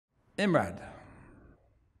IMRAD,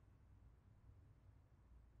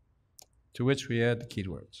 to which we add the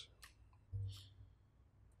keywords.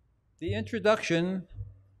 The introduction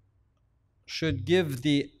should give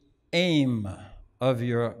the aim of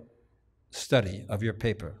your study, of your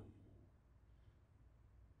paper.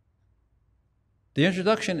 The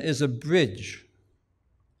introduction is a bridge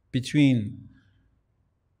between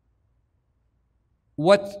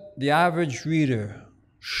what the average reader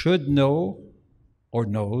should know or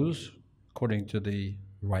knows, according to the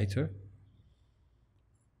writer,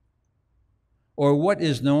 or what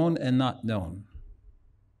is known and not known.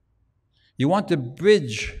 You want to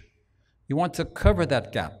bridge, you want to cover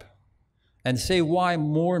that gap and say why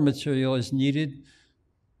more material is needed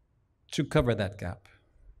to cover that gap.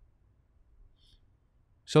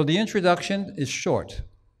 So the introduction is short.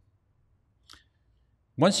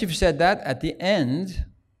 Once you've said that, at the end,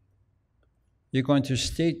 you're going to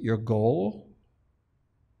state your goal.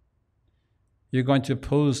 You're going to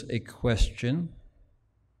pose a question,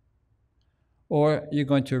 or you're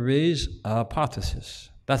going to raise a hypothesis.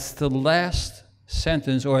 That's the last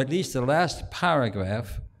sentence, or at least the last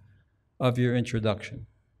paragraph of your introduction.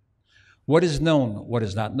 What is known? What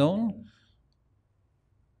is not known?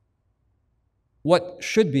 What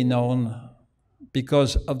should be known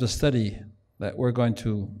because of the study that we're going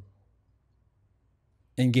to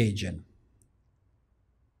engage in?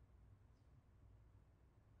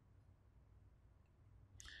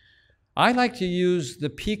 I like to use the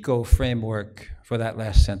PICO framework for that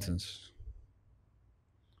last sentence.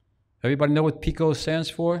 Everybody know what PICO stands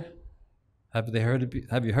for? Have you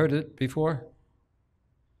heard it before?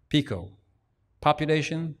 PICO: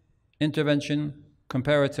 population, intervention,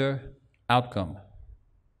 comparator, outcome.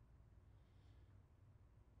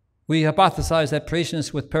 We hypothesize that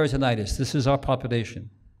patients with peritonitis, this is our population,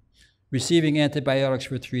 receiving antibiotics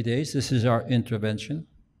for 3 days, this is our intervention.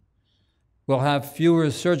 We'll have fewer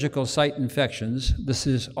surgical site infections, this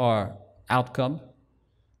is our outcome,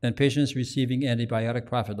 than patients receiving antibiotic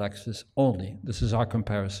prophylaxis only, this is our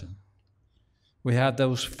comparison. We have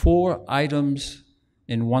those 4 items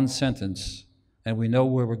in one sentence, and we know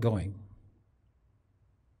where we're going.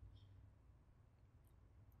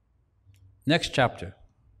 Next chapter,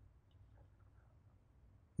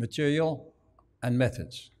 material and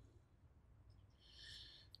methods.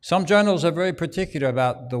 Some journals are very particular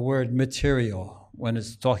about the word material when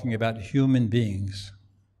it's talking about human beings.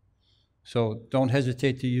 So don't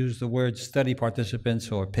hesitate to use the word study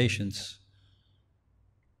participants or patients,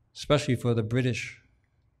 especially for the British,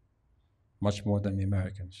 much more than the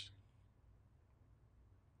Americans.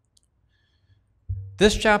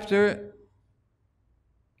 This chapter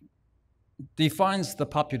defines the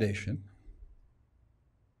population.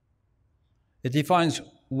 It defines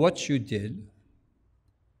what you did,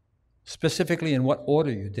 specifically in what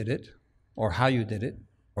order you did it, or how you did it,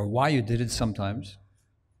 or why you did it sometimes.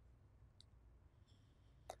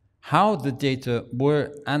 How the data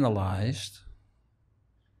were analyzed,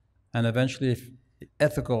 and eventually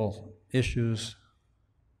ethical issues.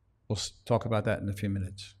 We'll talk about that in a few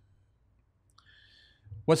minutes.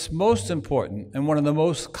 What's most important, and one of the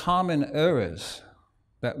most common errors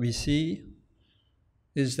that we see,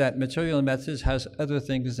 is that material methods has other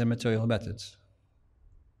things than material methods.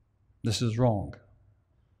 This is wrong.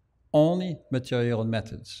 Only material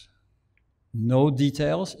methods. No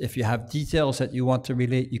details. If you have details that you want to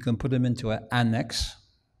relate, you can put them into an annex.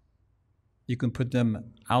 You can put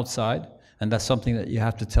them outside, and that's something that you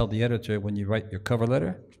have to tell the editor when you write your cover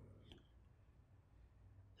letter.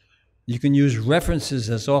 You can use references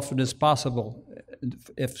as often as possible.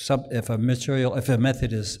 If a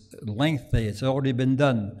method is lengthy, it's already been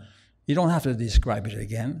done. You don't have to describe it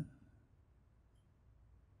again.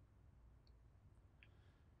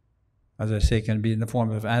 As I say, it can be in the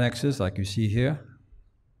form of annexes, like you see here.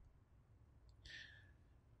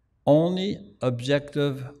 Only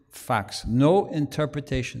objective facts, no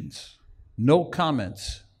interpretations, no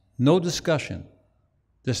comments, no discussion.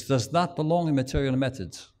 This does not belong in material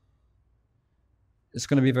methods. It's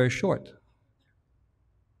going to be very short,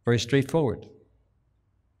 very straightforward.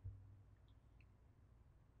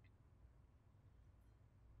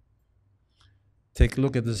 Take a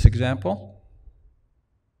look at this example.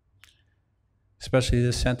 Especially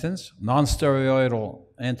this sentence: non-steroidal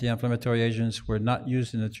anti-inflammatory agents were not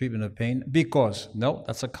used in the treatment of pain because, no,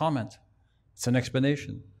 that's a comment. It's an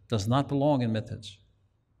explanation. It does not belong in methods.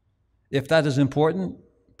 If that is important,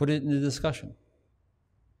 put it in the discussion.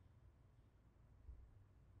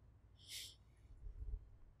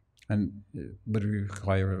 And it would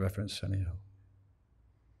require a reference anyhow.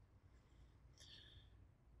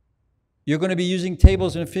 You're going to be using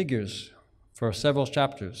tables and figures for several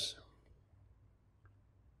chapters.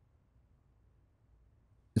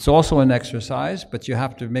 It's also an exercise, but you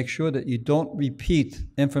have to make sure that you don't repeat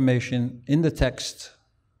information in the text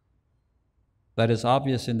that is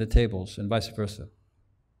obvious in the tables and vice versa.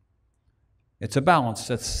 It's a balance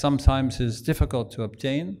that sometimes is difficult to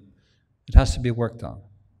obtain. It has to be worked on.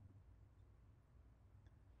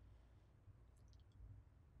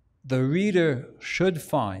 The reader should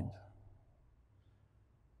find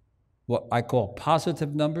what I call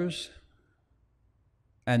positive numbers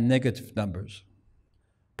and negative numbers.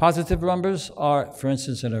 Positive numbers are, for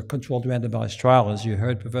instance, in a controlled randomized trial, as you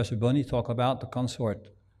heard Professor Boni talk about, the consort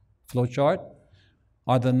flowchart,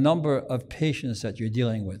 are the number of patients that you're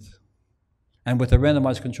dealing with. And with a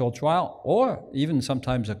randomized controlled trial, or even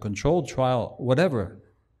sometimes a controlled trial, whatever,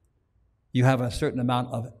 you have a certain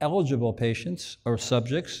amount of eligible patients or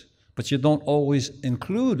subjects, but you don't always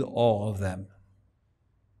include all of them.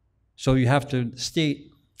 So you have to state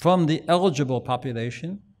from the eligible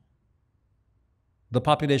population, the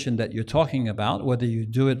population that you're talking about, whether you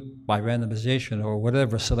do it by randomization or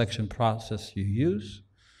whatever selection process you use,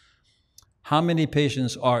 how many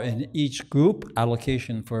patients are in each group,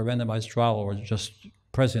 allocation for a randomized trial or just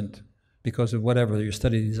present because of whatever your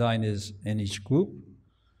study design is in each group,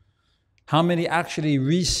 how many actually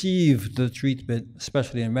receive the treatment,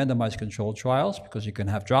 especially in randomized controlled trials, because you can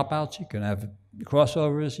have dropouts, you can have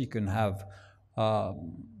crossovers, you can have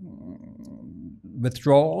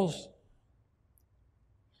withdrawals.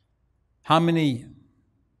 How many,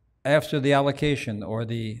 after the allocation or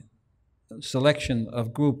the selection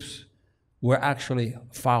of groups, were actually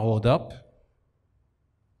followed up?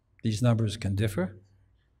 These numbers can differ.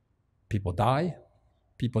 People die,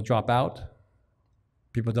 people drop out,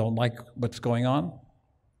 people don't like what's going on.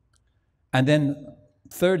 And then,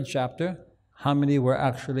 third chapter, how many were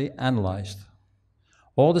actually analyzed?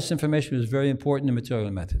 All this information is very important in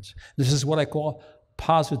material methods. This is what I call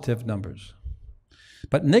positive numbers.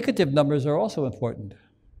 But negative numbers are also important.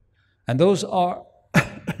 And those are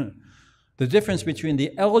the difference between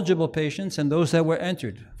the eligible patients and those that were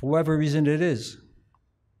entered, for whatever reason it is.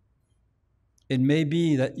 It may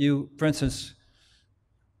be that you, for instance,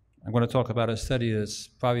 I'm going to talk about a study that's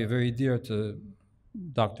probably very dear to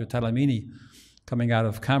Dr. Talamini, coming out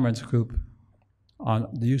of Cameron's group, on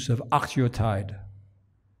the use of octreotide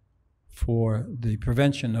for the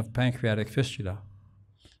prevention of pancreatic fistula.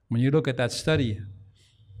 When you look at that study,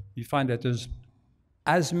 you find that there's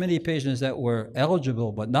as many patients that were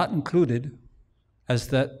eligible but not included as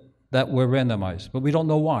that were randomized, but we don't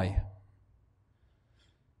know why.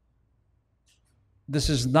 This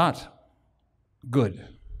is not good,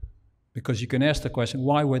 because you can ask the question,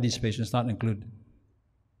 why were these patients not included?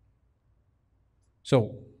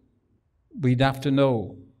 So we'd have to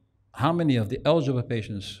know how many of the eligible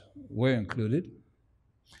patients were included.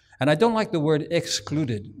 And I don't like the word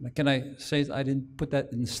excluded. Can I say I didn't put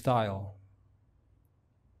that in style?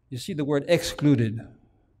 You see the word excluded.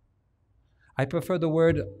 I prefer the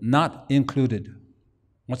word not included.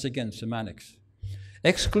 Once again, semantics.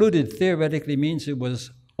 Excluded theoretically means it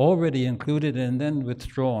was already included and then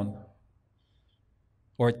withdrawn.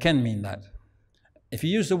 Or it can mean that. If you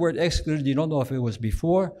use the word excluded, you don't know if it was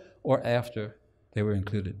before or after they were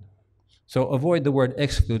included. So avoid the word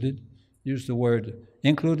excluded. Use the word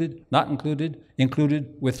included, not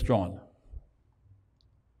included, withdrawn.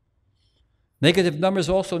 Negative numbers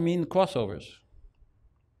also mean crossovers.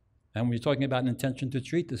 And when you're talking about an intention to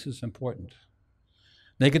treat, this is important.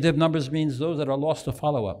 Negative numbers means those that are lost to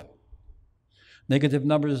follow-up. Negative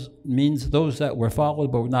numbers means those that were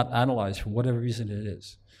followed but were not analyzed for whatever reason it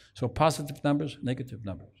is. So positive numbers, negative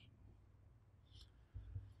numbers.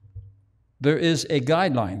 There is a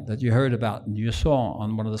guideline that you heard about and you saw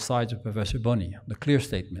on one of the slides of Professor Boni, the clear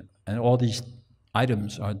statement, and all these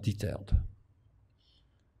items are detailed.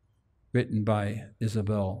 Written by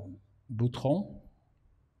Isabelle Boutron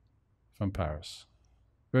from Paris.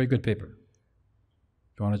 Very good paper.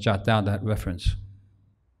 If you want to jot down that reference.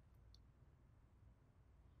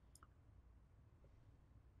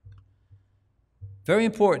 Very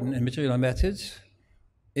important in material methods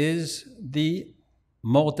is the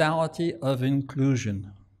modality of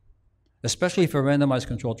inclusion, especially for randomized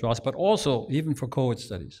controlled trials, but also even for cohort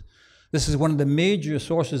studies. This is one of the major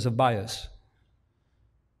sources of bias,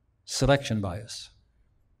 selection bias.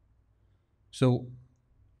 So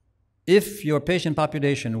if your patient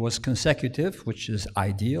population was consecutive, which is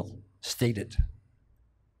ideal, state it.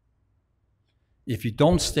 If you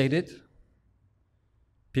don't state it,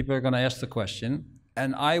 people are going to ask the question,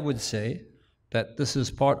 and I would say that this is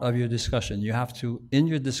part of your discussion. You have to, in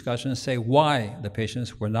your discussion, say why the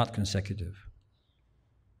patients were not consecutive.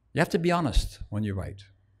 You have to be honest when you write.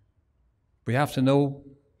 We have to know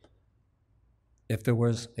if there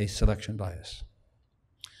was a selection bias.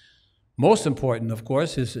 Most important, of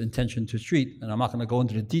course, is intention to treat, and I'm not going to go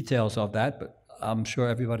into the details of that, but I'm sure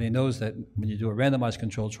everybody knows that when you do a randomized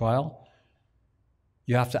controlled trial,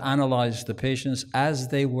 you have to analyze the patients as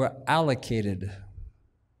they were allocated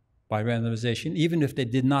by randomization, even if they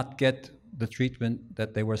did not get the treatment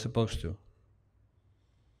that they were supposed to.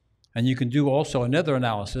 And you can do also another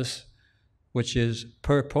analysis, which is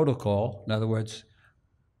per protocol, in other words,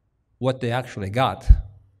 what they actually got,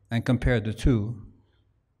 and compare the two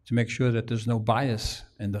to make sure that there's no bias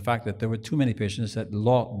in the fact that there were too many patients that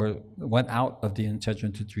went out of the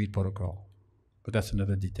intention to treat protocol. But that's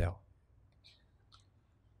another detail.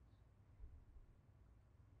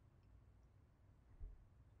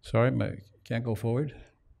 Sorry, I can't go forward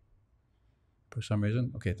for some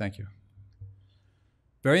reason. Okay, thank you.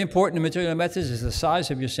 Very important in material methods is the size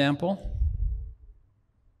of your sample.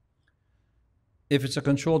 If it's a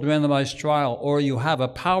controlled randomized trial or you have a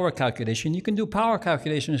power calculation, you can do power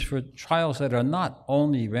calculations for trials that are not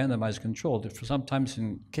only randomized controlled. For sometimes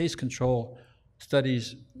in case control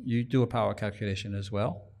studies, you do a power calculation as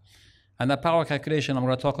well. And that power calculation I'm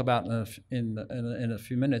going to talk about in a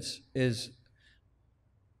few minutes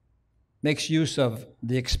makes use of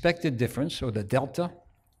the expected difference, or the delta,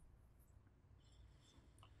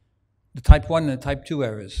 the type 1 and the type 2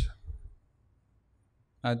 errors.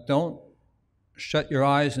 Now, don't shut your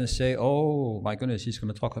eyes and say, oh my goodness, he's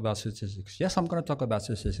going to talk about statistics. Yes, I'm going to talk about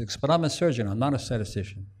statistics, but I'm a surgeon, I'm not a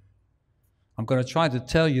statistician. I'm going to try to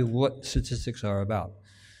tell you what statistics are about.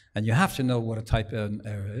 And you have to know what a type 1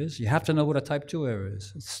 error is. You have to know what a type 2 error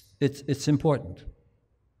is. It's important.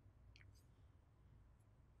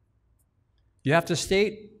 You have to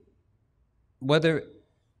state whether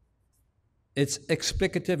it's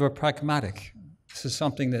explicative or pragmatic. This is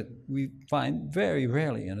something that we find very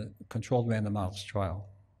rarely in a controlled randomized trial.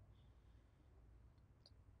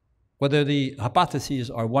 Whether the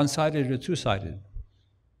hypotheses are one-sided or two-sided.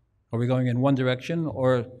 Are we going in one direction,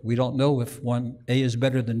 or we don't know if A is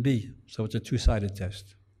better than B, so it's a two-sided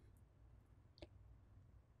test.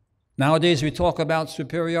 Nowadays, we talk about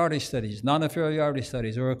superiority studies, non-inferiority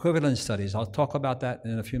studies, or equivalence studies. I'll talk about that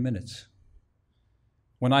in a few minutes.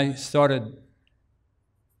 When I started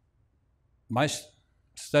my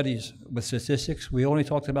studies with statistics, we only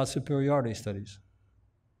talked about superiority studies.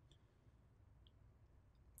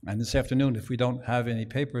 And this afternoon, if we don't have any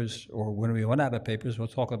papers, or when we run out of papers, we'll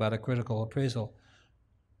talk about a critical appraisal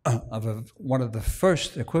of one of the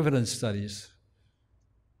first equivalence studies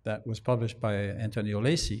that was published by Antonio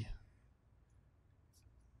Lacey.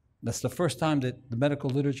 That's the first time that the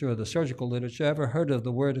medical literature or the surgical literature ever heard of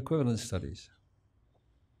the word equivalence studies.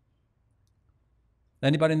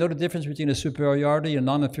 Anybody know the difference between a superiority, a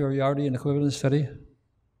non-inferiority, and equivalence study?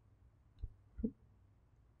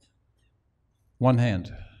 One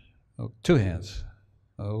hand. Oh, two hands.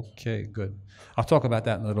 Okay, good. I'll talk about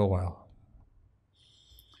that in a little while.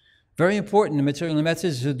 Very important in material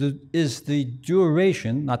methods is the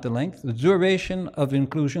duration, not the length, the duration of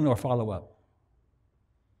inclusion or follow-up,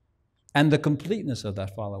 and the completeness of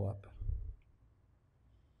that follow-up,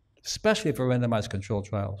 especially for randomized controlled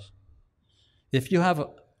trials. If you have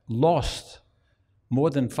lost more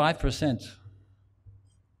than 5%,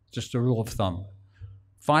 just a rule of thumb,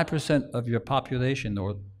 5% of your population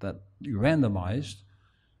or that you randomized,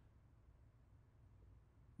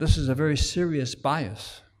 this is a very serious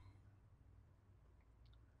bias.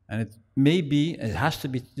 And it has to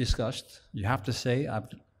be discussed. You have to say,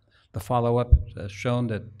 the follow-up has shown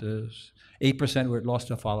that there's 8% where it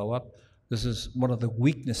lost a follow-up. This is one of the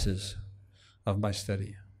weaknesses of my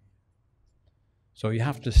study. So you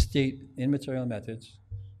have to state in material methods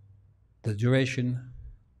the duration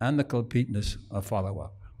and the completeness of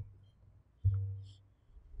follow-up.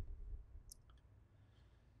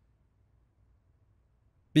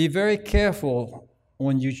 Be very careful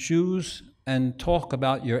when you choose and talk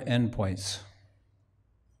about your endpoints.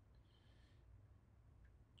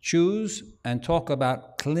 Choose and talk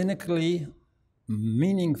about clinically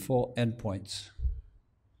meaningful endpoints.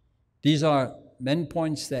 These are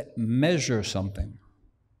endpoints that measure something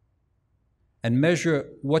and measure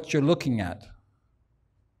what you're looking at,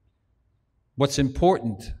 what's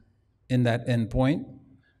important in that endpoint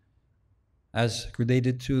as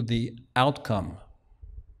related to the outcome.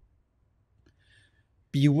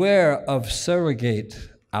 Beware of surrogate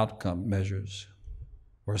outcome measures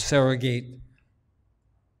or surrogate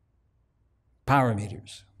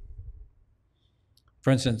parameters.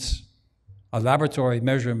 For instance, a laboratory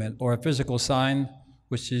measurement or a physical sign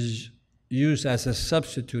which is used as a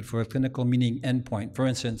substitute for a clinical meaning endpoint. For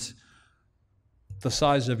instance, the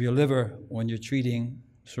size of your liver when you're treating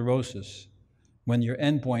cirrhosis, when your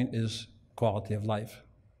endpoint is quality of life.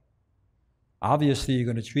 Obviously, you're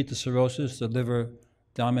going to treat the cirrhosis, the liver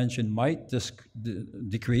dimension might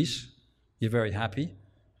decrease, you're very happy,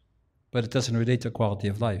 but it doesn't relate to quality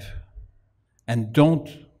of life. And don't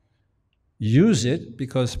use it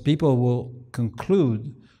because people will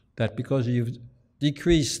conclude that because you've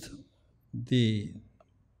decreased the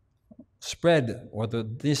spread or the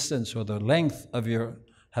distance or the length of your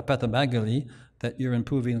hepatomegaly, that you're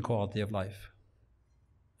improving the quality of life.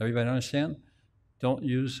 Everybody understand? Don't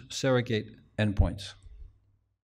use surrogate endpoints.